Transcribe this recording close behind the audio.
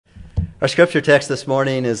Our scripture text this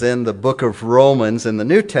morning is in the book of Romans in the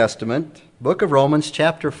New Testament, book of Romans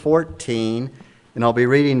chapter 14, and I'll be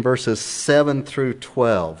reading verses 7 through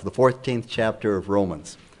 12, the 14th chapter of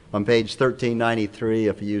Romans, on page 1393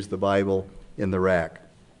 if you use the Bible in the rack.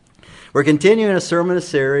 We're continuing a sermon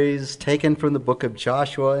series taken from the book of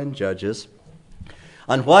Joshua and Judges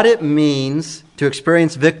on what it means to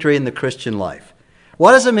experience victory in the Christian life.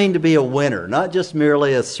 What does it mean to be a winner, not just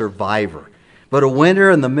merely a survivor, but a winner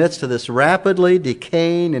in the midst of this rapidly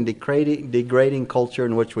decaying and degrading culture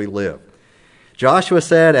in which we live? Joshua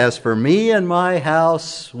said, "As for me and my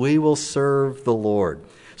house, we will serve the Lord."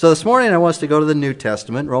 So this morning I want us to go to the New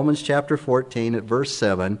Testament, Romans chapter 14 at verse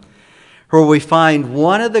 7, where we find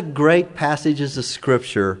one of the great passages of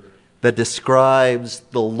Scripture that describes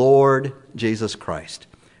the Lord Jesus Christ,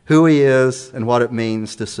 who He is and what it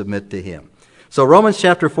means to submit to Him. So Romans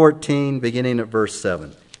chapter 14, beginning at verse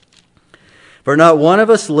 7. "For not one of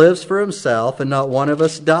us lives for himself, and not one of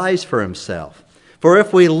us dies for himself. For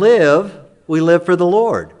if we live for the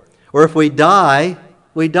Lord. Or if we die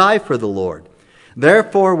for the Lord.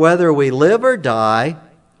 Therefore, whether we live or die,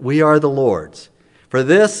 we are the Lord's. For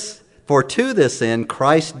to this end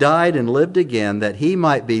Christ died and lived again, that He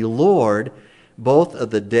might be Lord both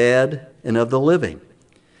of the dead and of the living.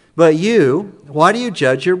 But you, why do you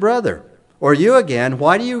judge your brother? Or you again,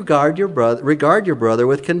 why do you regard your brother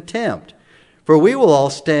with contempt? For we will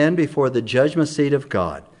all stand before the judgment seat of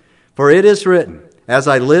God. For it is written, As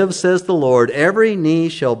I live, says the Lord, every knee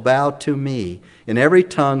shall bow to me, and every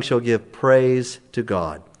tongue shall give praise to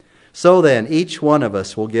God. So then, each one of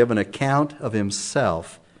us will give an account of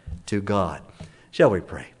himself to God." Shall we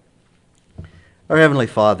pray? Our Heavenly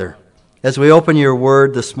Father, as we open your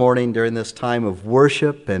word this morning during this time of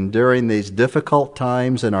worship and during these difficult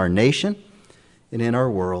times in our nation and in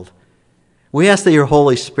our world, we ask that your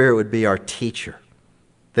Holy Spirit would be our teacher,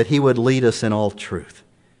 that He would lead us in all truth.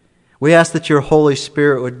 We ask that your Holy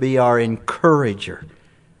Spirit would be our encourager,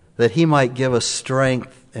 that He might give us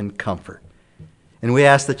strength and comfort. And we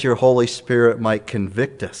ask that your Holy Spirit might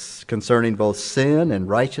convict us concerning both sin and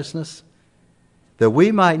righteousness, that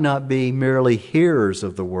we might not be merely hearers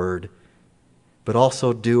of the word, but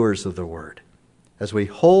also doers of the word, as we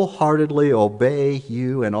wholeheartedly obey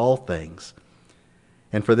you in all things.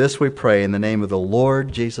 And for this we pray in the name of the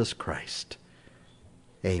Lord Jesus Christ.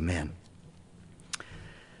 Amen.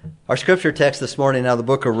 Our scripture text this morning out of the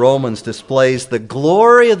book of Romans displays the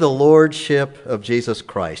glory of the lordship of Jesus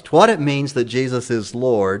Christ, what it means that Jesus is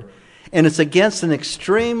Lord, and it's against an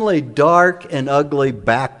extremely dark and ugly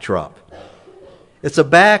backdrop. It's a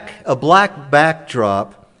black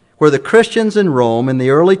backdrop where the Christians in Rome in the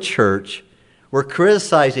early church were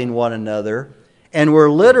criticizing one another and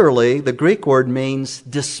were literally, the Greek word means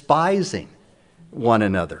despising one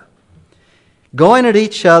another, going at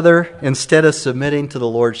each other instead of submitting to the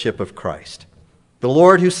lordship of Christ. The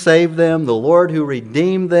Lord who saved them, the Lord who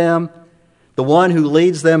redeemed them, the one who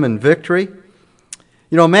leads them in victory.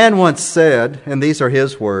 You know, a man once said, and these are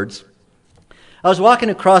his words, I was walking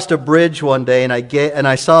across a bridge one day and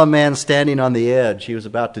I saw a man standing on the edge. He was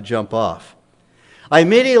about to jump off. I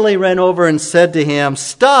immediately ran over and said to him,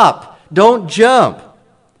 "Stop! Don't jump."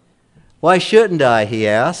 "Why shouldn't I?" he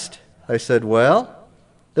asked. I said, "Well,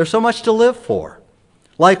 there's so much to live for."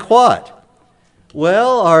 "Like what?"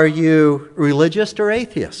 "Well, are you religious or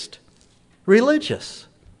atheist?" "Religious."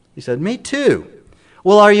 He said, "Me too."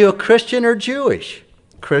 "Well, are you a Christian or Jewish?"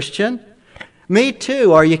 "Christian." "Me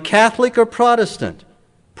too." "Are you Catholic or Protestant?"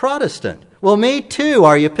 "Protestant." "Well, me too."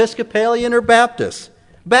 "Are you Episcopalian or Baptist?"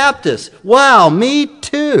 "Baptist." "Wow, me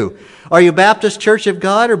too." "Are you Baptist Church of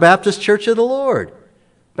God or Baptist Church of the Lord?"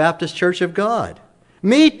 "Baptist Church of God."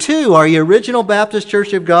 "Me too." "Are you Original Baptist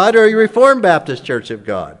Church of God or are you Reformed Baptist Church of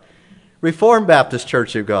God?" "Reformed Baptist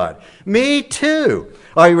Church of God." "Me too."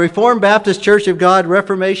 "Are you Reformed Baptist Church of God,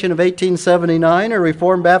 Reformation of 1879 or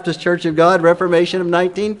Reformed Baptist Church of God, Reformation of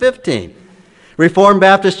 1915? "Reformed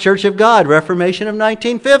Baptist Church of God, Reformation of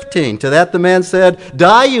 1915. To that the man said,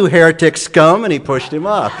 "Die, you heretic scum," and he pushed him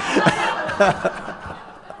off.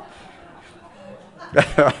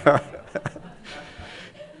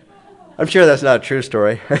 I'm sure that's not a true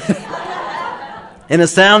story. And it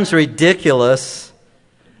sounds ridiculous,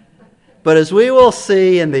 but as we will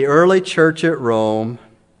see in the early church at Rome,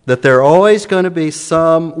 that there are always going to be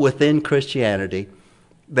some within Christianity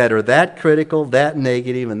that are that critical, that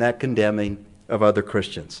negative, and that condemning of other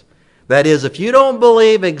Christians. That is, if you don't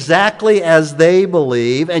believe exactly as they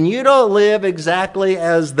believe, and you don't live exactly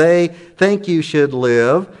as they think you should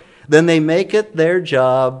live, then they make it their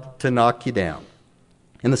job to knock you down.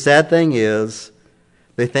 And the sad thing is,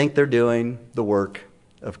 they think they're doing the work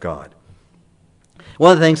of God.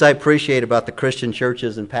 One of the things I appreciate about the Christian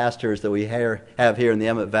churches and pastors that we have here in the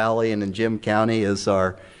Emmett Valley and in Jim County is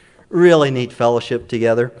our really neat fellowship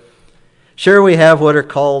together. Sure, we have what are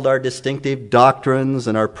called our distinctive doctrines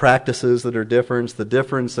and our practices that are different, the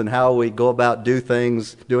difference in how we go about doing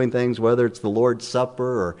things, whether it's the Lord's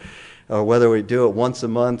Supper or whether we do it once a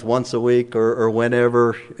month, once a week, or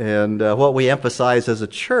whenever, and what we emphasize as a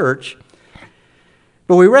church.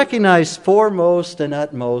 But we recognize foremost and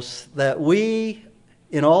utmost that we,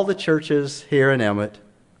 in all the churches here in Emmett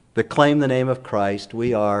that claim the name of Christ,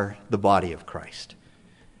 we are the body of Christ.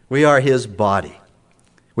 We are His body.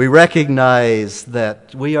 We recognize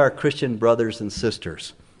that we are Christian brothers and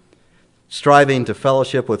sisters, striving to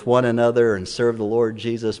fellowship with one another and serve the Lord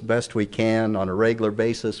Jesus best we can on a regular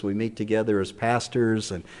basis. We meet together as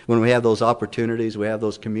pastors, and when we have those opportunities, we have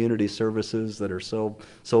those community services that are so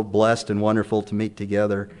blessed and wonderful to meet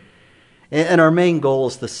together. And our main goal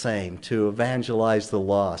is the same, to evangelize the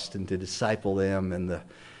lost and to disciple them in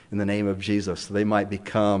the name of Jesus, so they might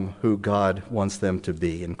become who God wants them to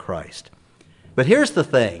be in Christ. But here's the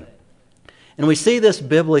thing, and we see this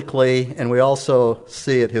biblically, and we also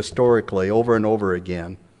see it historically over and over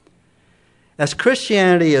again. As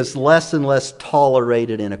Christianity is less and less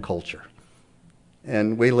tolerated in a culture,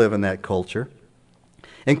 and we live in that culture,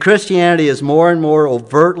 and Christianity is more and more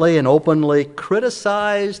overtly and openly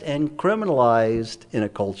criticized and criminalized in a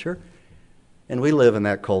culture, and we live in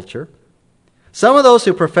that culture, some of those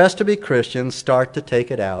who profess to be Christians start to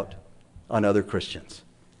take it out on other Christians.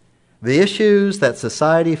 The issues that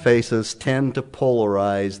society faces tend to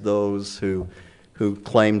polarize those who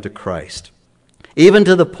claim to Christ, even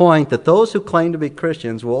to the point that those who claim to be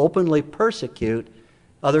Christians will openly persecute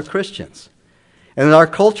other Christians. And our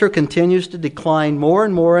culture continues to decline more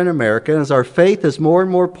and more in America, as our faith is more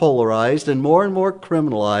and more polarized and more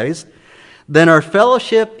criminalized, then our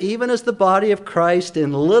fellowship, even as the body of Christ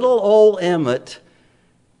in little old Emmett,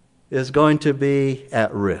 is going to be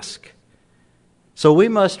at risk. So we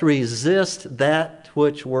must resist that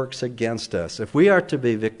which works against us. If we are to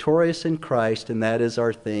be victorious in Christ, and that is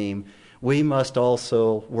our theme, we must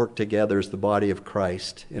also work together as the body of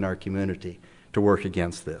Christ in our community to work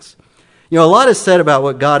against this. You know, a lot is said about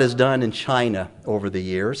what God has done in China over the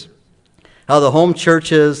years, how the home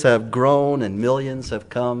churches have grown and millions have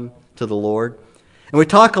come to the Lord. And we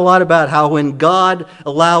talk a lot about how when God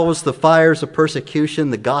allows the fires of persecution,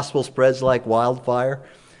 the gospel spreads like wildfire.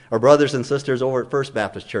 Our brothers and sisters over at First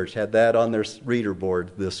Baptist Church had that on their reader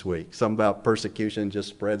board this week. Something about persecution just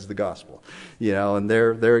spreads the gospel. You know, and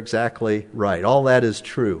they're exactly right. All that is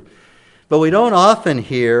true. But we don't often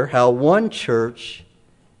hear how one church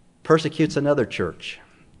persecutes another church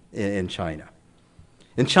in China.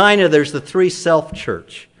 In China, there's the Three Self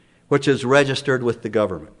Church, which is registered with the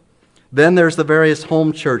government. Then there's the various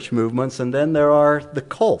home church movements, and then there are the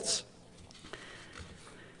cults.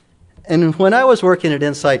 And when I was working at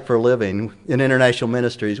Insight for Living in International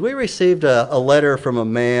Ministries, we received a letter from a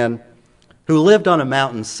man who lived on a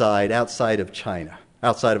mountainside outside of China,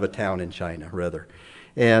 outside of a town in China, rather.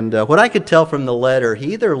 And what I could tell from the letter,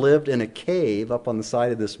 he either lived in a cave up on the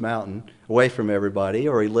side of this mountain, away from everybody,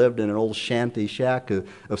 or he lived in an old shanty shack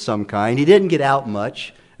of some kind. He didn't get out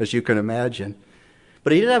much, as you can imagine.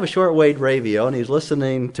 But he did have a shortwave radio, and he was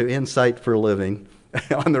listening to Insight for Living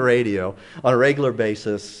on the radio on a regular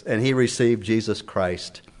basis, and he received Jesus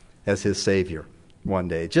Christ as his Savior one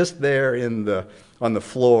day, just there on the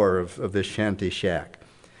floor of this shanty shack.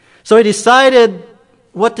 So he decided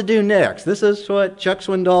what to do next. This is what Chuck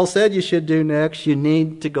Swindoll said you should do next. You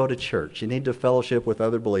need to go to church. You need to fellowship with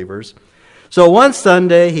other believers. So one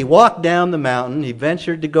Sunday, he walked down the mountain, he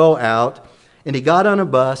ventured to go out, and he got on a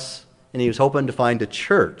bus, and he was hoping to find a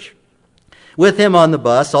church. With him on the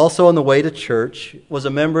bus, also on the way to church, was a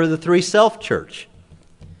member of the Three Self Church.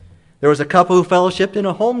 There was a couple who fellowshipped in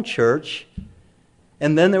a home church,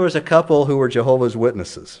 and then there was a couple who were Jehovah's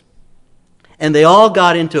Witnesses. And they all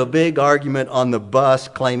got into a big argument on the bus,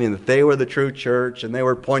 claiming that they were the true church, and they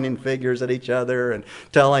were pointing fingers at each other and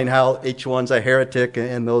telling how each one's a heretic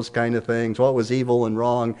and those kind of things, what was evil and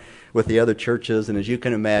wrong with the other churches. And as you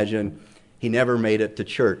can imagine, he never made it to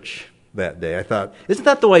church that day. I thought, isn't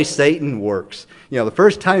that the way Satan works? You know, the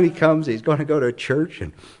first time he comes, he's going to go to a church,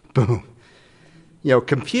 and boom. You know,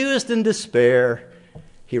 confused in despair,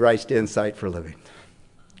 he writes to Insight for Living.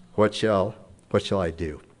 What shall I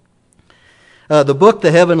do? The book,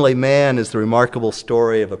 The Heavenly Man, is the remarkable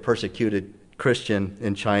story of a persecuted Christian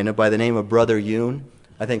in China by the name of Brother Yun.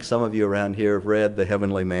 I think some of you around here have read The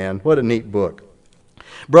Heavenly Man. What a neat book.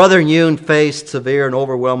 Brother Yun faced severe and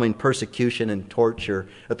overwhelming persecution and torture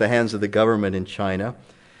at the hands of the government in China.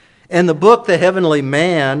 And the book, The Heavenly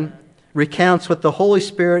Man, recounts what the Holy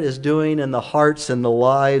Spirit is doing in the hearts and the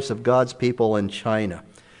lives of God's people in China.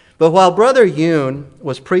 But while Brother Yun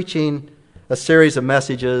was preaching a series of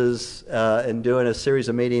messages and doing a series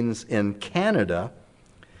of meetings in Canada,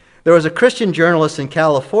 there was a Christian journalist in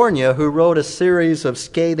California who wrote a series of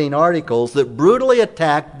scathing articles that brutally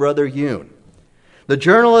attacked Brother Yun. The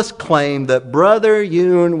journalist claimed that Brother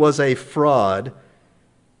Yun was a fraud,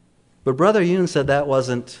 but Brother Yun said that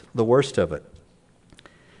wasn't the worst of it.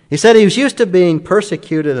 He said he was used to being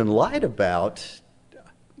persecuted and lied about,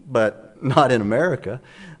 but not in America.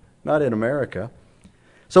 Not in America.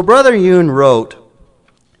 So Brother Yun wrote,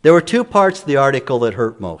 "There were two parts of the article that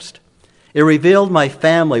hurt most. It revealed my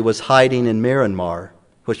family was hiding in Myanmar,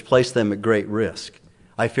 which placed them at great risk.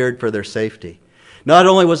 I feared for their safety. Not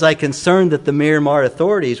only was I concerned that the Myanmar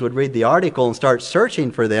authorities would read the article and start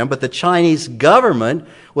searching for them, but the Chinese government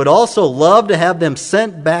would also love to have them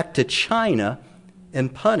sent back to China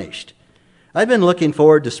and punished. I'd been looking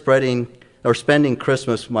forward to spending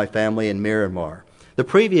Christmas with my family in Myanmar. The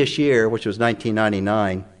previous year, which was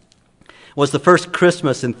 1999, was the first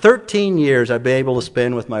Christmas in 13 years I'd been able to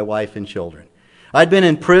spend with my wife and children. I'd been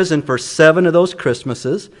in prison for 7 of those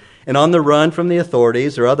Christmases and on the run from the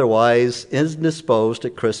authorities or otherwise indisposed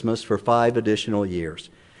at Christmas for 5 additional years.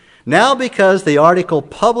 Now, because the article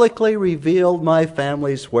publicly revealed my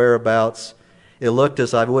family's whereabouts, it looked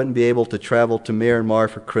as I wouldn't be able to travel to Myanmar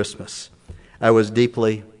for Christmas. I was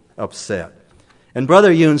deeply upset." And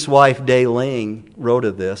Brother Yun's wife, Dei Ling, wrote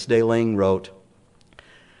of this. Dei Ling wrote,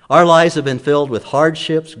 "Our lives have been filled with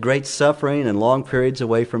hardships, great suffering, and long periods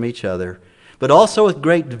away from each other, but also with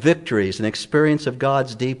great victories and experience of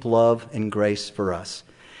God's deep love and grace for us.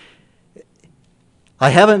 I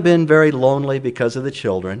haven't been very lonely because of the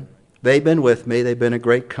children. They've been with me. They've been a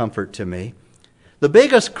great comfort to me. The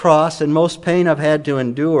biggest cross and most pain I've had to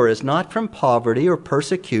endure is not from poverty or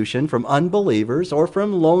persecution, from unbelievers, or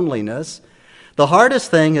from loneliness. The hardest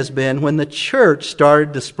thing has been when the church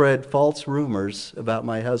started to spread false rumors about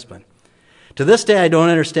my husband. To this day, I don't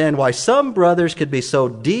understand why some brothers could be so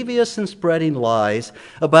devious in spreading lies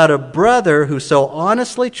about a brother who so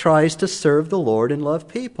honestly tries to serve the Lord and love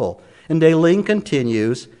people." And Dei Ling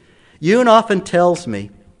continues, "Yun often tells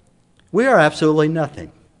me, we are absolutely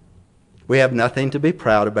nothing. We have nothing to be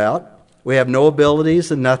proud about. We have no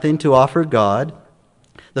abilities and nothing to offer God.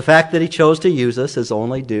 The fact that He chose to use us is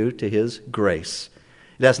only due to His grace.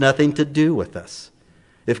 It has nothing to do with us.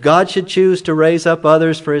 If God should choose to raise up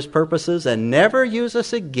others for His purposes and never use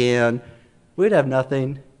us again, we'd have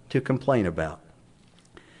nothing to complain about."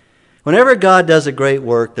 Whenever God does a great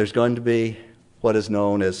work, there's going to be what is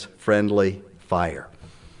known as friendly fire.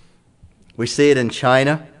 We see it in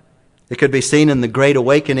China. It could be seen in the Great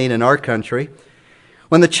Awakening in our country,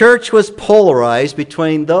 when the church was polarized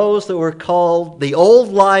between those that were called the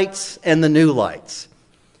old lights and the new lights.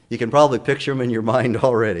 You can probably picture them in your mind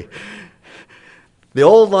already. The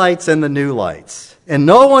old lights and the new lights. And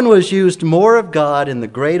no one was used more of God in the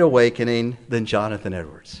Great Awakening than Jonathan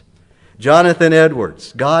Edwards. Jonathan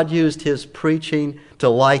Edwards, God used his preaching to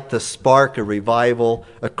light the spark of revival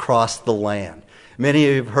across the land. Many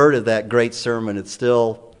of you have heard of that great sermon. It's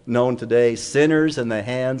still known today, "Sinners in the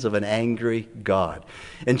Hands of an Angry God."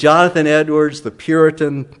 And Jonathan Edwards, the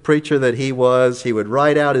Puritan preacher that he was, he would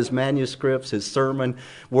write out his manuscripts, his sermon,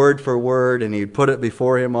 word for word, and he'd put it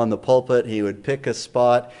before him on the pulpit. He would pick a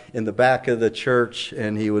spot in the back of the church,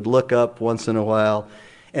 and he would look up once in a while.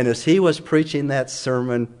 And as he was preaching that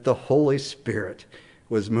sermon, the Holy Spirit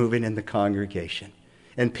was moving in the congregation.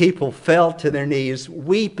 And people fell to their knees,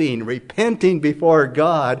 weeping, repenting before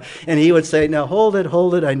God. And he would say, "Now hold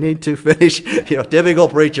it, I need to finish." Typical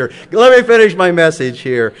preacher. "Let me finish my message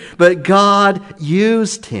here." But God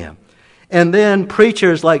used him. And then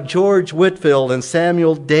preachers like George Whitefield and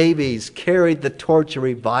Samuel Davies carried the torch of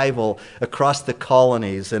revival across the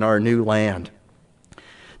colonies in our new land.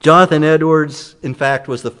 Jonathan Edwards, in fact,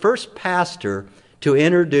 was the first pastor to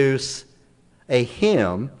introduce a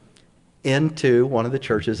hymn into one of the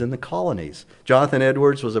churches in the colonies. Jonathan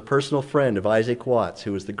Edwards was a personal friend of Isaac Watts,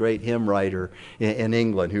 who was the great hymn writer in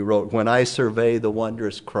England, who wrote "When I Survey the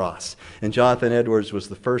Wondrous Cross." And Jonathan Edwards was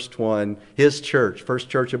the first one, his church, First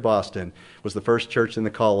Church of Boston, was the first church in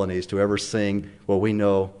the colonies to ever sing what we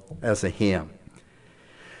know as a hymn.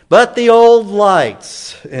 But the old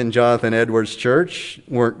lights in Jonathan Edwards' church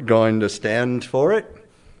weren't going to stand for it.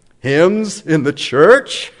 Hymns in the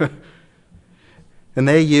church? And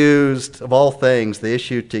they used, of all things, the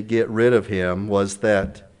issue to get rid of him was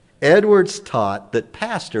that Edwards taught that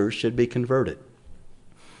pastors should be converted.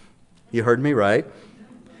 You heard me right.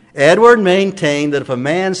 Edward maintained that if a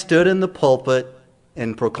man stood in the pulpit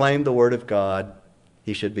and proclaimed the Word of God,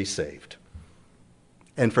 he should be saved.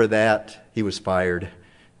 And for that, he was fired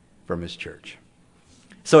from his church.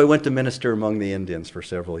 So he went to minister among the Indians for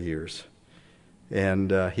several years.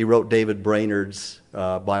 And he wrote David Brainerd's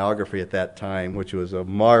biography at that time, which was a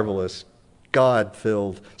marvelous,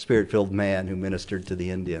 God-filled, Spirit-filled man who ministered to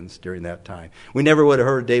the Indians during that time. We never would have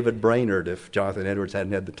heard David Brainerd if Jonathan Edwards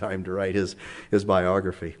hadn't had the time to write his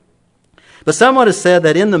biography. But someone has said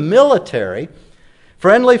that in the military,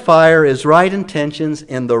 friendly fire is right intentions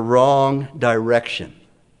in the wrong direction.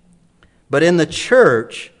 But in the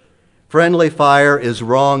church, friendly fire is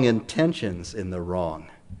wrong intentions in the wrong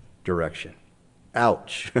direction.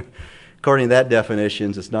 Ouch. According to that definition,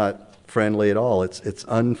 it's not friendly at all. It's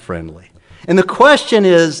unfriendly. And the question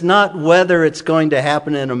is not whether it's going to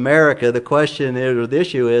happen in America. The question is, or the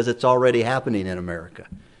issue is, it's already happening in America.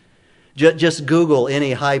 Just Google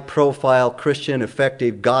any high-profile Christian,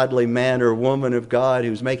 effective, godly man or woman of God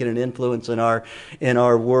who's making an influence in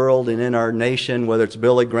our world and in our nation, whether it's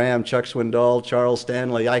Billy Graham, Chuck Swindoll, Charles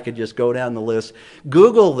Stanley. I could just go down the list.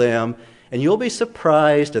 Google them, and you'll be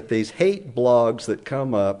surprised at these hate blogs that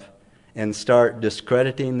come up and start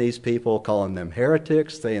discrediting these people, calling them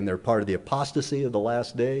heretics, saying they're part of the apostasy of the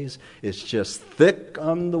last days. It's just thick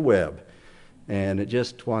on the web, and it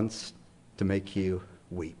just wants to make you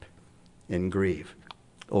weep and grieve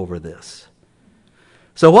over this.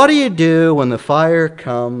 So what do you do when the fire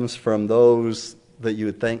comes from those that you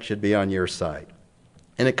would think should be on your side?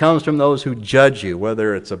 And it comes from those who judge you,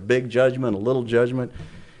 whether it's a big judgment, a little judgment,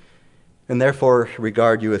 and therefore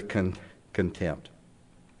regard you with contempt.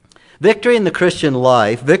 Victory in the Christian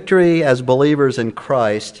life, victory as believers in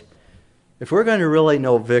Christ, if we're going to really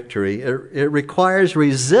know victory, it requires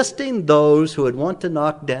resisting those who would want to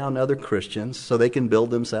knock down other Christians so they can build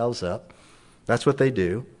themselves up. That's what they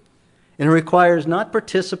do. And it requires not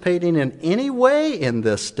participating in any way in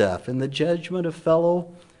this stuff, in the judgment of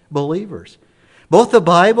fellow believers. Both the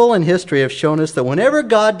Bible and history have shown us that whenever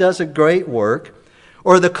God does a great work,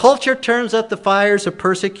 or the culture turns up the fires of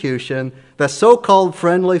persecution, the so-called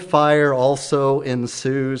friendly fire also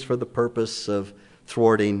ensues for the purpose of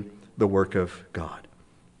thwarting the work of God,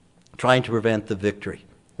 trying to prevent the victory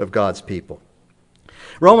of God's people.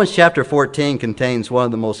 Romans chapter 14 contains one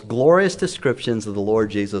of the most glorious descriptions of the Lord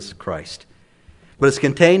Jesus Christ. But it's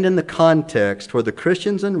contained in the context where the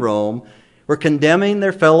Christians in Rome were condemning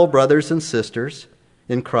their fellow brothers and sisters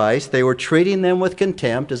in Christ. They were treating them with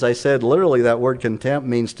contempt. As I said, literally that word contempt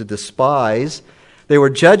means to despise. They were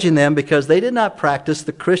judging them because they did not practice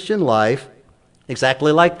the Christian life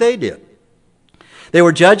exactly like they did. They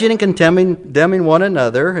were judging and condemning one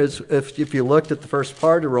another, as if you looked at the first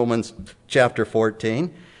part of Romans chapter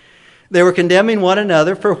 14. They were condemning one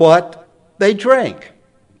another for what they drank.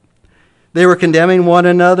 They were condemning one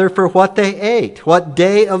another for what they ate, what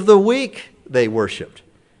day of the week they worshiped.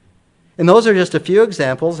 And those are just a few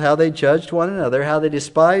examples how they judged one another, how they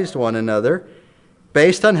despised one another,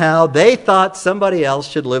 based on how they thought somebody else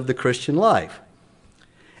should live the Christian life.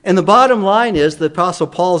 And the bottom line is, the Apostle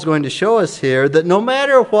Paul is going to show us here that no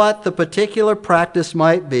matter what the particular practice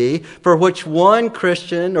might be, for which one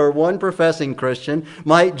Christian or one professing Christian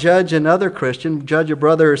might judge another Christian, judge a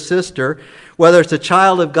brother or sister, whether it's a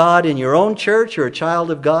child of God in your own church or a child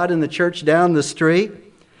of God in the church down the street,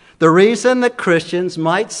 the reason that Christians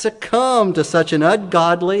might succumb to such an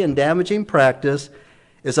ungodly and damaging practice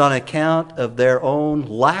is on account of their own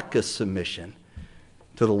lack of submission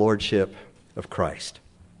to the lordship of Christ.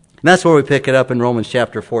 And that's where we pick it up in Romans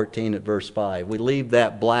chapter 14 at verse 5. We leave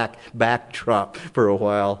that black backdrop for a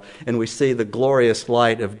while, and we see the glorious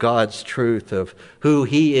light of God's truth of who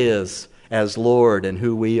He is as Lord and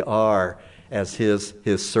who we are as His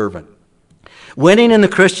servant. Winning in the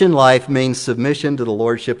Christian life means submission to the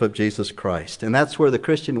lordship of Jesus Christ. And that's where the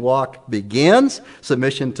Christian walk begins,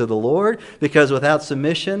 submission to the Lord, because without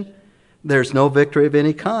submission, there's no victory of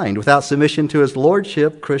any kind. Without submission to His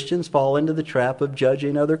lordship, Christians fall into the trap of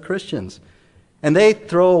judging other Christians. And they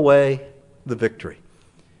throw away the victory.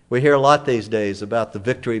 We hear a lot these days about the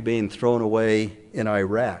victory being thrown away in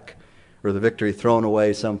Iraq, or the victory thrown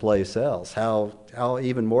away someplace else. How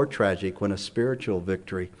even more tragic when a spiritual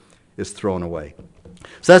victory is thrown away.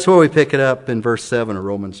 So that's where we pick it up in verse 7 of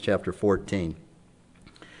Romans chapter 14.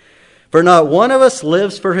 For not one of us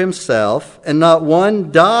lives for himself, and not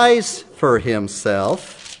one dies for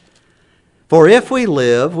himself. For if we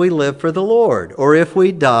live for the Lord. Or if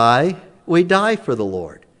we die for the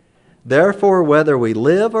Lord. Therefore, whether we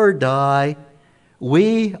live or die,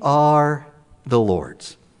 we are the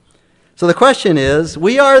Lord's. So the question is,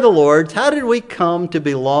 we are the Lord's. How did we come to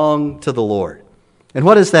belong to the Lord? And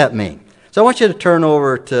what does that mean? So I want you to turn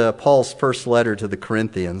over to Paul's first letter to the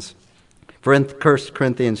Corinthians, For in 1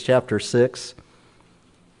 Corinthians chapter 6,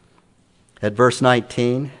 at verse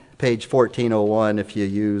 19, page 1401 if you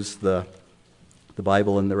use the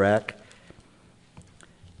Bible in the rack.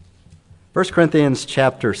 1 Corinthians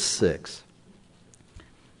chapter 6.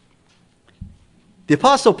 The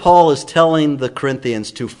Apostle Paul is telling the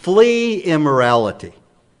Corinthians to flee immorality,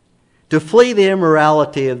 to flee the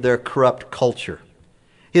immorality of their corrupt culture.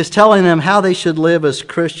 He is telling them how they should live as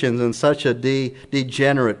Christians in such a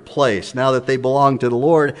degenerate place. Now that they belong to the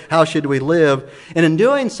Lord, how should we live? And in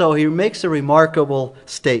doing so, he makes a remarkable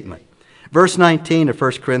statement. Verse 19 of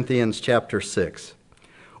 1 Corinthians chapter 6.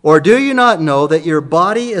 Or do you not know that your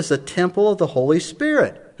body is a temple of the Holy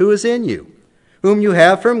Spirit, who is in you, whom you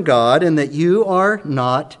have from God, and that you are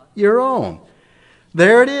not your own?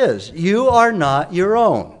 There it is. You are not your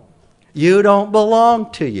own. You don't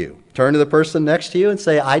belong to you. Turn to the person next to you and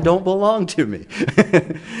say, I don't belong to me.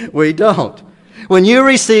 We don't. When you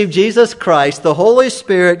received Jesus Christ, the Holy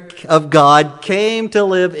Spirit of God came to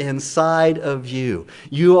live inside of you.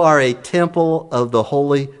 You are a temple of the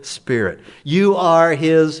Holy Spirit. You are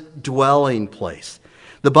His dwelling place.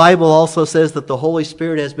 The Bible also says that the Holy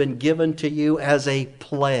Spirit has been given to you as a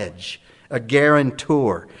pledge, a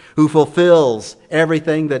guarantor, who fulfills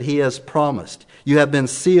everything that He has promised. You have been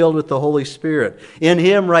sealed with the Holy Spirit. In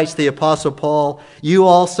Him, writes the Apostle Paul, you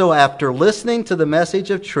also, after listening to the message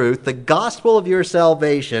of truth, the gospel of your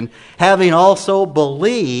salvation, having also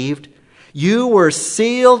believed, you were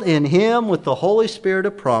sealed in Him with the Holy Spirit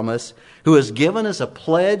of promise, who is given as a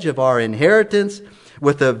pledge of our inheritance,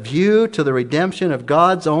 with a view to the redemption of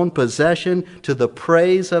God's own possession, to the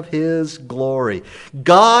praise of His glory.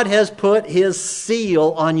 God has put His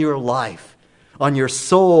seal on your life, on your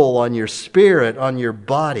soul, on your spirit, on your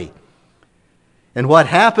body. And what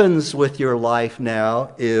happens with your life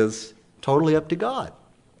now is totally up to God.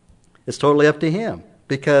 It's totally up to Him,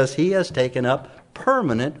 because He has taken up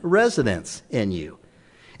permanent residence in you.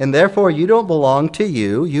 And therefore you don't belong to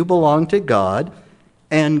you, you belong to God,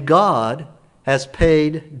 and God has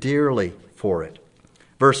paid dearly for it.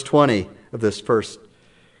 Verse 20 of this 1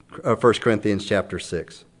 Corinthians chapter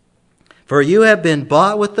 6. For you have been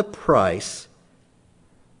bought with the price,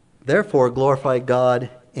 therefore glorify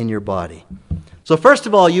God in your body. So first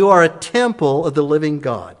of all, you are a temple of the living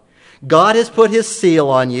God. God has put His seal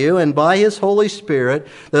on you, and by His Holy Spirit,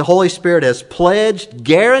 the Holy Spirit has pledged,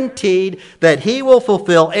 guaranteed that He will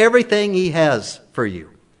fulfill everything He has for you.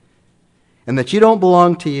 And that you don't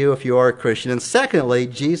belong to you if you are a Christian. And secondly,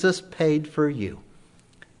 Jesus paid for you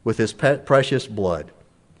with His precious blood.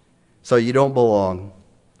 So you don't belong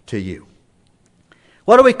to you.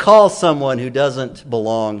 What do we call someone who doesn't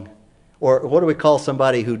belong, or what do we call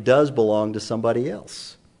somebody who does belong to somebody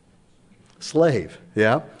else? Slave,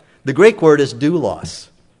 yeah? The Greek word is doulos.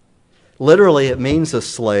 Literally, it means a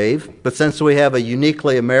slave, but since we have a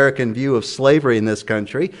uniquely American view of slavery in this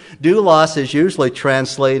country, doulos is usually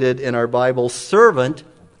translated in our Bible servant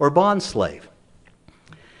or bondslave.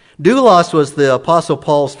 Doulos was the Apostle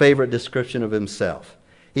Paul's favorite description of himself.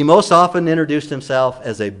 He most often introduced himself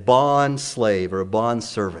as a bond slave or a bond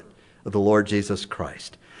servant of the Lord Jesus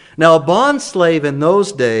Christ. Now, a bond slave in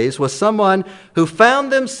those days was someone who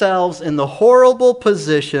found themselves in the horrible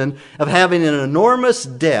position of having an enormous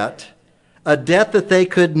debt, a debt that they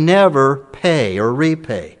could never pay or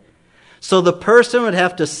repay. So the person would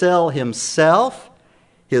have to sell himself,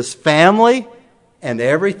 his family, and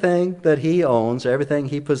everything that he owns, everything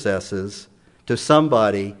he possesses, to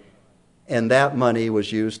somebody, and that money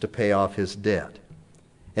was used to pay off his debt.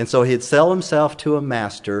 And so he'd sell himself to a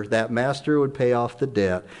master. That master would pay off the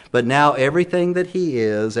debt. But now everything that he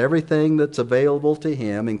is, everything that's available to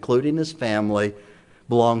him, including his family,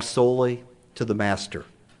 belongs solely to the master.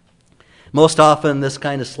 Most often, this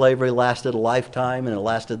kind of slavery lasted a lifetime, and it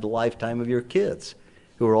lasted the lifetime of your kids,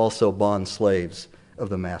 who are also bond slaves of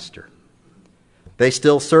the master. They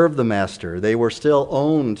still served the master. They were still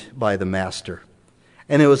owned by the master.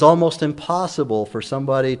 And it was almost impossible for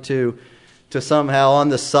somebody to somehow on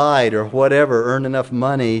the side or whatever earn enough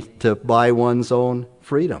money to buy one's own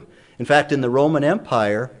freedom. In fact, in the Roman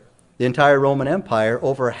Empire, the entire Roman Empire,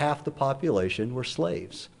 over half the population were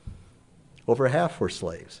slaves. Over half were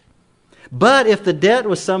slaves. But if the debt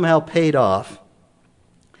was somehow paid off,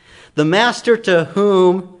 the master to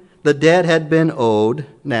whom the debt had been owed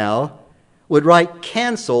now would write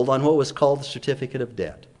canceled on what was called the certificate of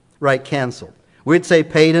debt. Write canceled. We'd say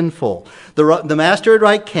paid in full. The master would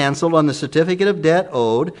write canceled on the certificate of debt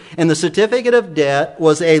owed, and the certificate of debt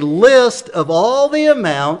was a list of all the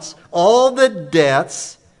amounts, all the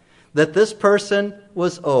debts that this person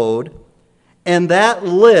was owed, and that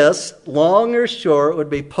list, long or short, would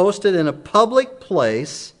be posted in a public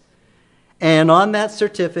place, And on that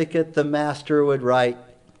certificate, the master would write,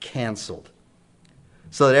 canceled,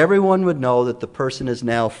 so that everyone would know that the person is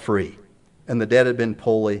now free and the debt had been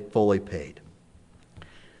fully paid.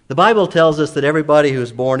 The Bible tells us that everybody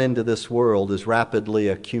who's born into this world is rapidly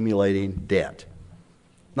accumulating debt.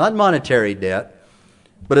 Not monetary debt,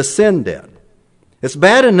 but a sin debt. It's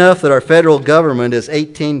bad enough that our federal government is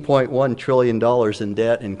 $18.1 trillion in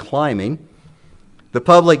debt and climbing. The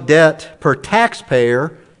public debt per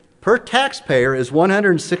taxpayer is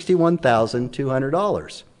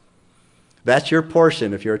 $161,200. That's your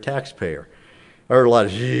portion if you're a taxpayer. I heard a lot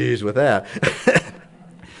of geez with that.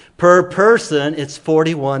 Per person, it's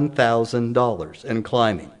 $41,000 and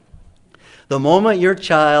climbing. The moment your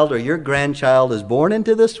child or your grandchild is born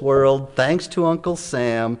into this world, thanks to Uncle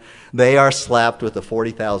Sam, they are slapped with a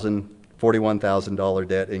 $41,000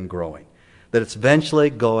 debt and growing. That it's eventually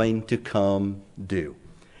going to come due.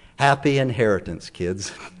 Happy inheritance,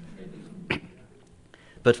 kids.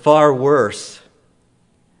 But far worse,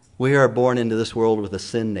 we are born into this world with a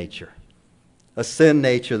sin nature. A sin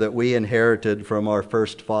nature that we inherited from our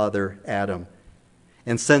first father, Adam.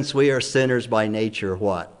 And since we are sinners by nature,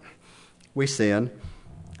 what? We sin.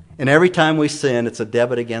 And every time we sin, it's a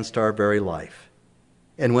debit against our very life.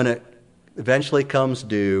 And when it eventually comes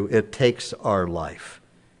due, it takes our life.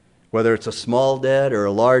 Whether it's a small debt or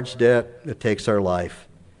a large debt, it takes our life.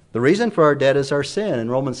 The reason for our debt is our sin. And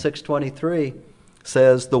Romans 6:23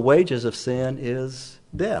 says the wages of sin is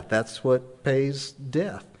death. That's what pays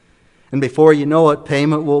death. And before you know it,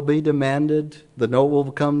 payment will be demanded. The note will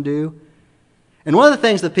become due. And one of the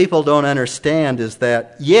things that people don't understand is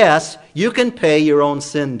that, yes, you can pay your own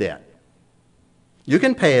sin debt. You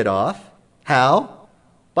can pay it off. How?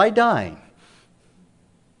 By dying.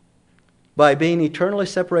 By being eternally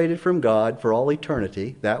separated from God for all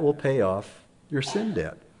eternity, that will pay off your sin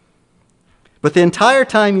debt. But the entire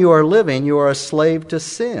time you are living, you are a slave to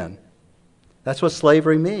sin. That's what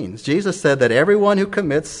slavery means. Jesus said that everyone who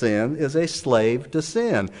commits sin is a slave to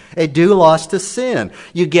sin, a doulos to sin.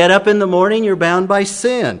 You get up in the morning, you're bound by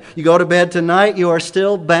sin. You go to bed tonight, you are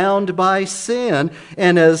still bound by sin.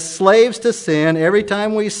 And as slaves to sin, every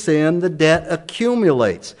time we sin, the debt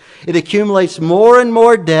accumulates. It accumulates more and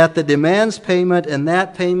more debt that demands payment, and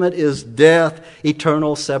that payment is death,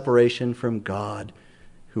 eternal separation from God,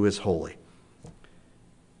 who is holy.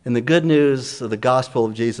 And the good news of the gospel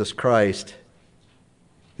of Jesus Christ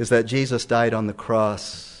is that Jesus died on the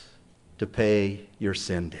cross to pay your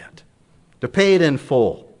sin debt, to pay it in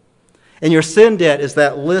full. And your sin debt is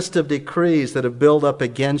that list of decrees that have built up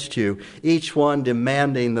against you, each one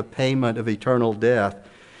demanding the payment of eternal death.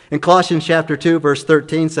 In Colossians chapter 2, verse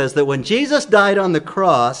 13 says that when Jesus died on the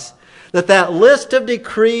cross, that list of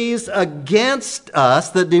decrees against us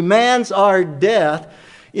that demands our death,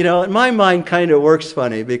 in my mind kind of works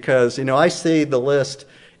funny because, I see the list.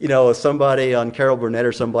 Somebody on Carol Burnett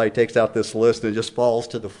or somebody takes out this list and it just falls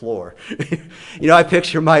to the floor. I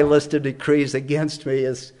picture my list of decrees against me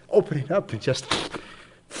as opening up and just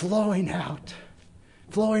flowing out.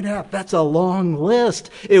 That's a long list.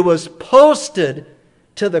 It was posted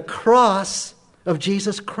to the cross of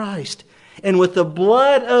Jesus Christ. And with the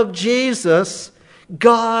blood of Jesus,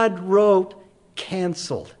 God wrote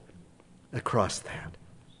canceled across that.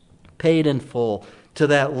 Paid in full. To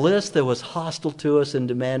that list that was hostile to us and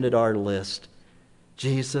demanded our list,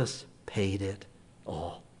 Jesus paid it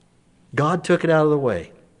all. God took it out of the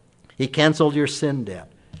way. He canceled your sin debt,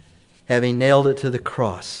 having nailed it to the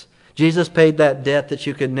cross. Jesus paid that debt that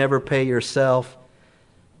you could never pay yourself,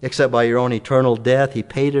 except by your own eternal death. He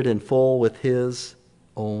paid it in full with His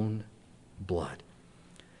own blood.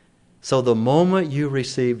 So the moment you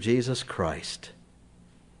receive Jesus Christ,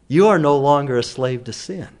 you are no longer a slave to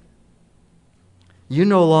sin. You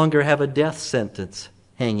no longer have a death sentence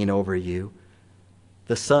hanging over you.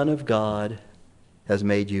 The Son of God has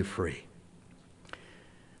made you free.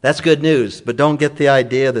 That's good news, but don't get the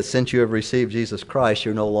idea that since you have received Jesus Christ,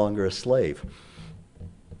 you're no longer a slave.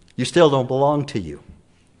 You still don't belong to you.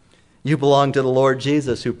 You belong to the Lord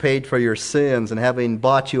Jesus, who paid for your sins, and having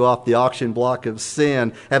bought you off the auction block of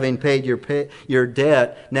sin, having paid your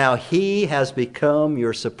debt, now He has become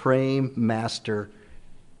your supreme master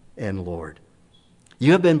and Lord.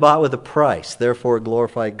 You have been bought with a price, therefore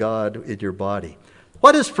glorify God in your body.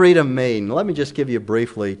 What does freedom mean? Let me just give you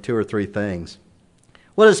briefly 2 or 3 things.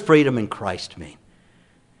 What does freedom in Christ mean?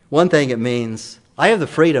 One thing it means, I have the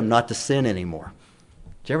freedom not to sin anymore.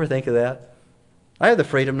 Did you ever think of that? I have the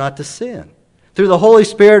freedom not to sin. Through the Holy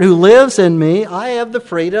Spirit who lives in me, I have the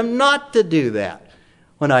freedom not to do that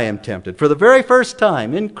when I am tempted. For the very first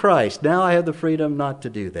time in Christ, now I have the freedom not to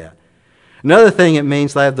do that. Another thing it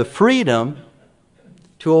means, I have the freedom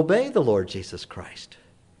to obey the Lord Jesus Christ.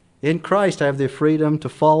 In Christ, I have the freedom to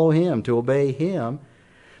follow Him, to obey Him.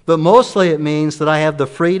 But mostly it means that I have the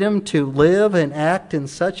freedom to live and act in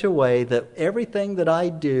such a way that everything that I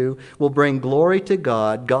do will bring glory to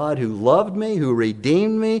God, God who loved me, who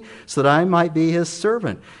redeemed me, so that I might be His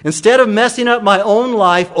servant. Instead of messing up my own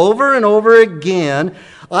life over and over again,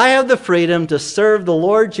 I have the freedom to serve the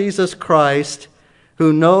Lord Jesus Christ,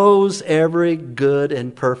 who knows every good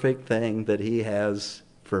and perfect thing that He has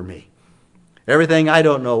for me. Everything I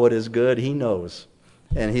don't know what is good, He knows,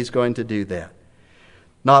 and He's going to do that.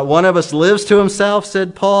 Not one of us lives to himself,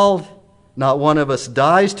 said Paul. Not one of us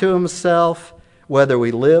dies to himself. Whether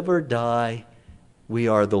we live or die, we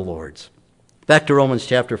are the Lord's. Back to Romans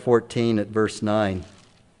chapter 14 at verse 9.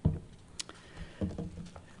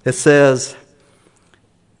 It says,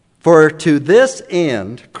 "For to this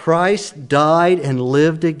end Christ died and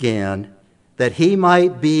lived again, that He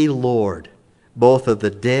might be Lord, both of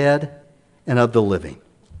the dead and of the living."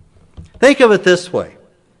 Think of it this way.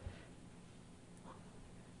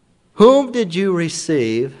 Whom did you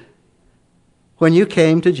receive when you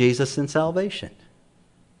came to Jesus in salvation?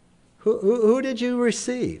 Who did you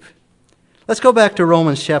receive? Let's go back to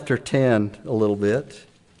Romans chapter 10 a little bit.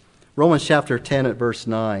 Romans chapter 10 at verse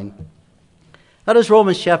 9. How does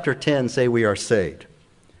Romans chapter 10 say we are saved?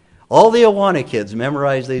 All the Awana kids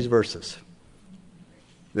memorize these verses.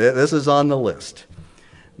 This is on the list.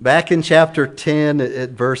 Back in chapter 10 at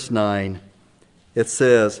verse 9, it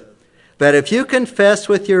says, that if you confess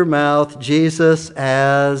with your mouth Jesus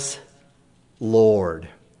as Lord,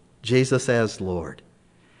 Jesus as Lord,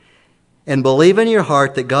 and believe in your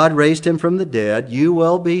heart that God raised Him from the dead, you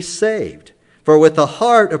will be saved. For with the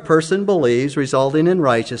heart a person believes, resulting in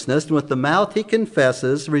righteousness, and with the mouth he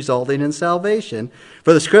confesses, resulting in salvation.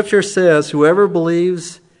 For the Scripture says, whoever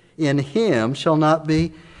believes in Him shall not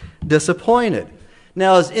be disappointed.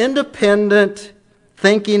 Now, as independent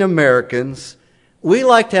thinking Americans, we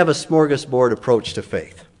like to have a smorgasbord approach to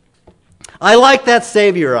faith. I like that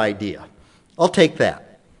Savior idea. I'll take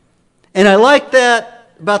that. And I like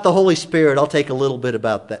that about the Holy Spirit. I'll take a little bit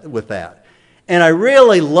about that with that. And I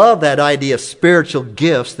really love that idea of spiritual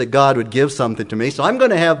gifts, that God would give something to me. So I'm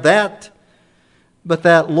going to have that. But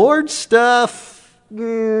that Lord stuff,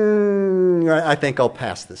 I think I'll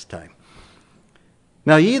pass this time.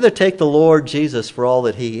 Now, you either take the Lord Jesus for all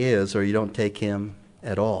that He is, or you don't take Him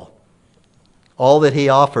at all. All that He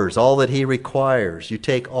offers, all that He requires. You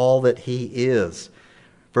take all that He is.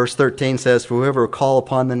 Verse 13 says, "For whoever will call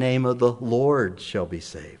upon the name of the Lord shall be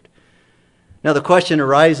saved." Now the question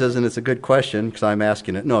arises, and it's a good question because I'm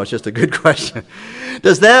asking it. No, it's just a good question.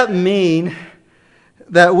 Does that mean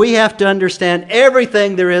that we have to understand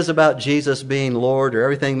everything there is about Jesus being Lord, or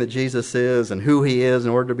everything that Jesus is and who He is in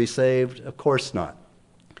order to be saved? Of course not.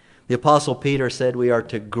 The Apostle Peter said we are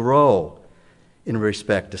to grow in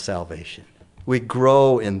respect to salvation. We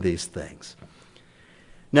grow in these things.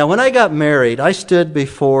 Now, when I got married, I stood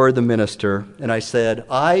before the minister and I said,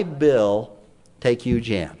 I, Bill, take you,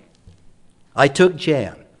 Jan. I took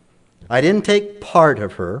Jan. I didn't take part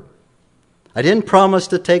of her. I didn't promise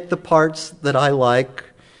to take the parts that I like.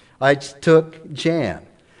 I took Jan.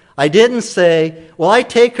 I didn't say, well, I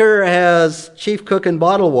take her as chief cook and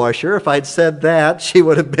bottle washer. If I'd said that, she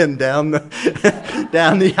would have been down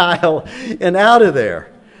the aisle and out of there.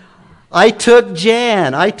 I took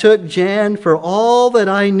Jan. I took Jan for all that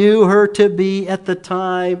I knew her to be at the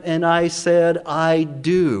time, and I said, I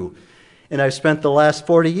do. And I've spent the last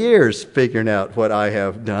 40 years figuring out what I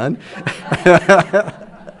have done.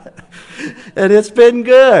 And it's been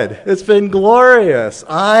good. It's been glorious.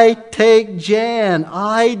 I take Jan.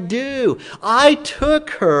 I do. I took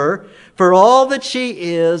her for all that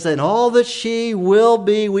she is and all that she will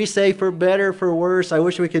be. We say for better, for worse. I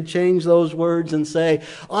wish we could change those words and say,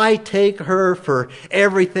 I take her for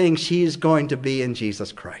everything she's going to be in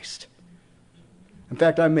Jesus Christ. In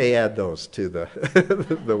fact, I may add those to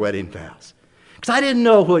the wedding vows. Because I didn't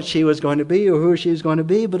know what she was going to be or who she was going to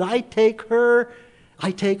be, but I take her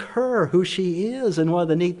who she is. And one of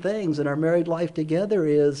the neat things in our married life together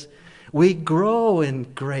is we grow in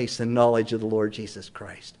grace and knowledge of the Lord Jesus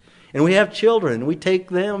Christ. And we have children. We take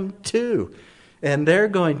them too. And they're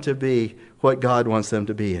going to be what God wants them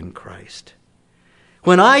to be in Christ.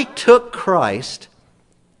 When I took Christ,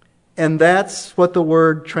 and that's what the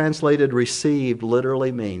word translated received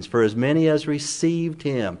literally means. For as many as received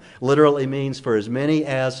Him literally means for as many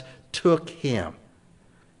as took Him.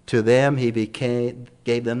 To them He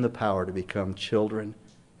gave them the power to become children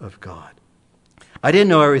of God. I didn't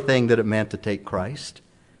know everything that it meant to take Christ.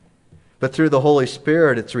 But through the Holy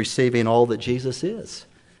Spirit, it's receiving all that Jesus is.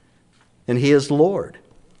 And He is Lord.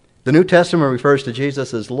 The New Testament refers to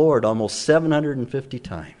Jesus as Lord almost 750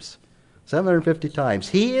 times. 750 times.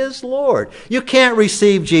 He is Lord. You can't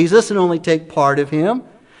receive Jesus and only take part of Him.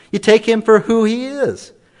 You take Him for who He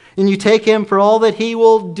is. And you take Him for all that He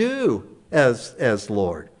will do as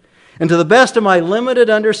Lord. And to the best of my limited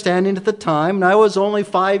understanding at the time, and I was only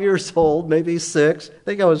 5 years old, maybe 6, I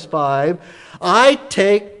think I was 5, I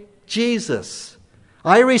take Jesus.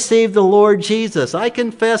 I received the Lord Jesus. I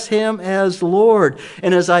confess Him as Lord.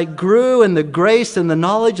 And as I grew in the grace and the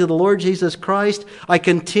knowledge of the Lord Jesus Christ, I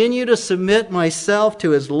continue to submit myself to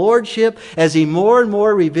His Lordship as He more and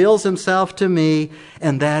more reveals Himself to me.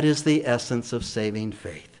 And that is the essence of saving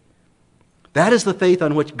faith. That is the faith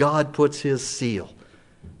on which God puts His seal,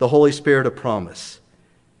 the Holy Spirit of promise.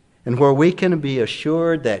 And where we can be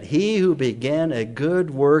assured that He who began a good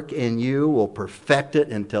work in you will perfect it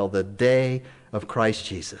until the day of Christ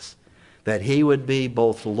Jesus, that He would be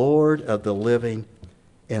both Lord of the living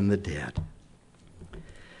and the dead.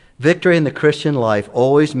 Victory in the Christian life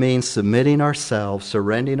always means submitting ourselves,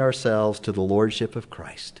 surrendering ourselves to the Lordship of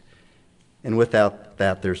Christ. And without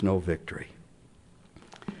that, there's no victory.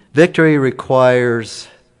 Victory requires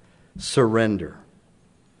surrender.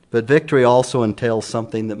 But victory also entails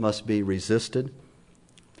something that must be resisted.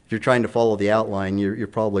 If you're trying to follow the outline, you're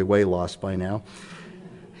probably way lost by now.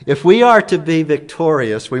 If we are to be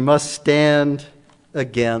victorious, we must stand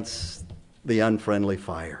against the unfriendly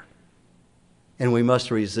fire. And we must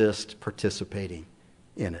resist participating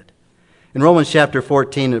in it. In Romans chapter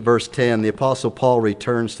 14 at verse 10, the Apostle Paul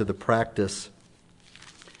returns to the practice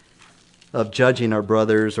of judging our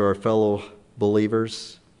brothers or our fellow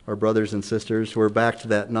believers, our brothers and sisters. We're back to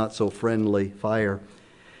that not so friendly fire.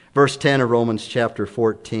 Verse 10 of Romans chapter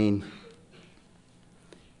 14.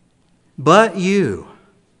 But you,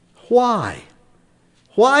 why?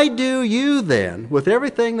 Why do you then, with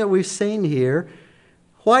everything that we've seen here,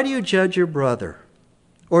 why do you judge your brother?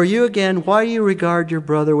 Or you again, why do you regard your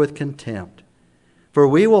brother with contempt? For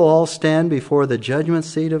we will all stand before the judgment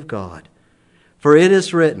seat of God. For it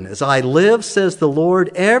is written, as I live, says the Lord,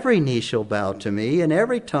 every knee shall bow to me, and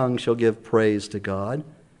every tongue shall give praise to God.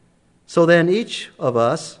 So then each of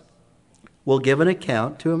us will give an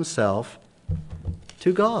account to himself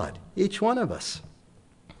to God, each one of us.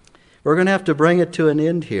 We're going to have to bring it to an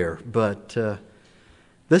end here, but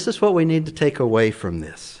this is what we need to take away from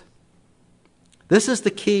this. This is the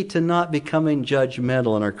key to not becoming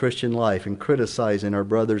judgmental in our Christian life and criticizing our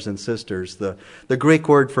brothers and sisters. The Greek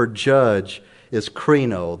word for judge is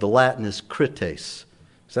krino. The Latin is krites.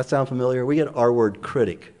 Does that sound familiar? We get our word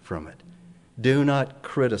critic from it. Do not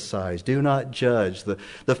criticize. Do not judge.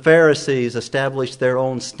 The Pharisees established their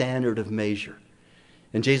own standard of measure.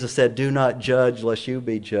 And Jesus said, do not judge lest you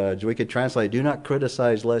be judged. We could translate, do not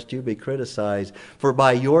criticize lest you be criticized. For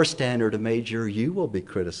by your standard of measure, you will be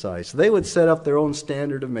criticized. So they would set up their own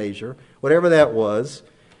standard of measure, whatever that was,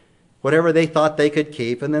 whatever they thought they could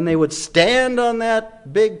keep. And then they would stand on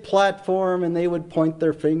that big platform and they would point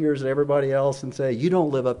their fingers at everybody else and say, you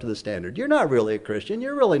don't live up to the standard. You're not really a Christian.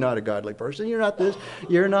 You're really not a godly person. You're not this.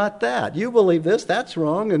 You're not that. You believe this. That's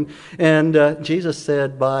wrong. And Jesus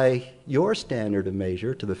said, by your standard of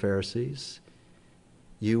measure to the Pharisees,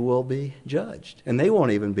 you will be judged. And they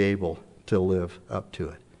won't even be able to live up to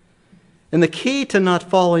it. And the key to not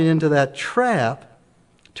falling into that trap,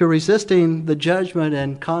 to resisting the judgment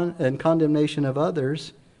and condemnation of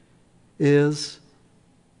others, is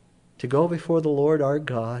to go before the Lord our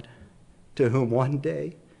God, to whom one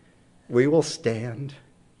day we will stand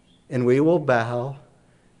and we will bow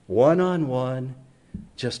one-on-one,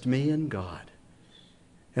 just me and God.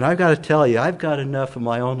 And I've got to tell you, I've got enough of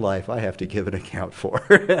my own life I have to give an account for.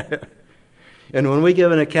 And when we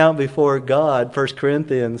give an account before God, 1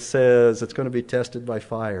 Corinthians says it's going to be tested by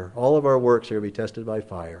fire. All of our works are going to be tested by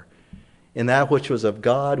fire. And that which was of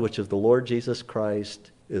God, which is the Lord Jesus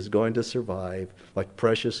Christ, is going to survive like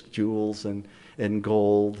precious jewels and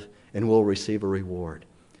gold, and will receive a reward.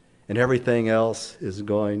 And everything else is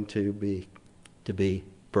going to be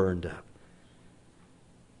burned up.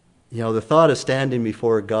 You know, the thought of standing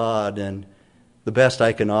before God, and the best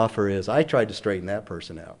I can offer is, I tried to straighten that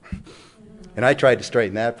person out. And I tried to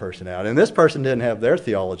straighten that person out. And this person didn't have their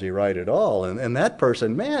theology right at all. And that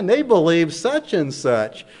person, man, they believe such and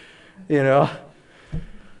such. You know,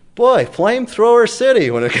 boy, flamethrower city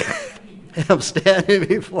when I'm standing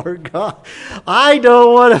before God. I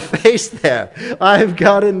don't want to face that. I've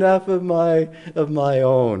got enough of my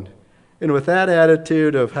own. And with that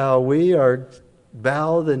attitude of how we are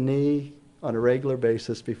bow the knee on a regular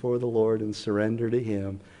basis before the Lord and surrender to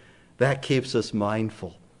Him, that keeps us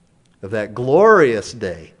mindful of that glorious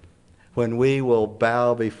day when we will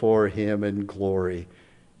bow before Him in glory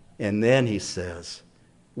And then he says,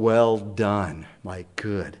 "Well done, my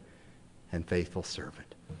good and faithful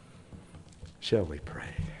servant." Shall we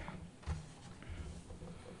pray?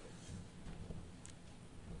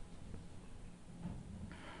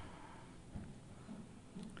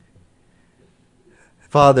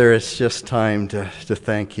 Father, it's just time to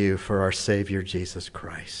thank you for our Savior, Jesus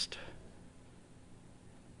Christ.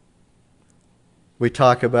 We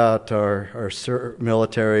talk about our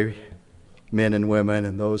military men and women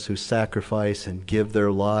and those who sacrifice and give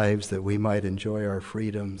their lives that we might enjoy our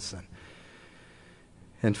freedoms.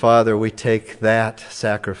 And Father, we take that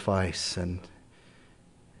sacrifice and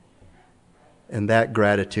that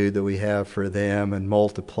gratitude that we have for them and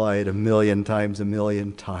multiply it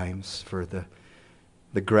 1,000,000 times for the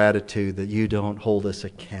gratitude that you don't hold us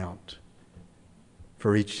account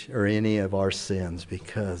for each or any of our sins,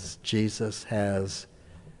 because Jesus has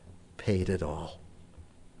paid it all.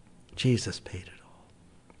 Jesus paid it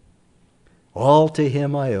all. All to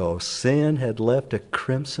him I owe. Sin had left a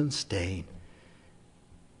crimson stain,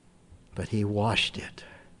 but he washed it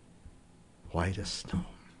white as snow.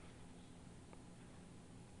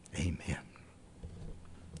 Amen.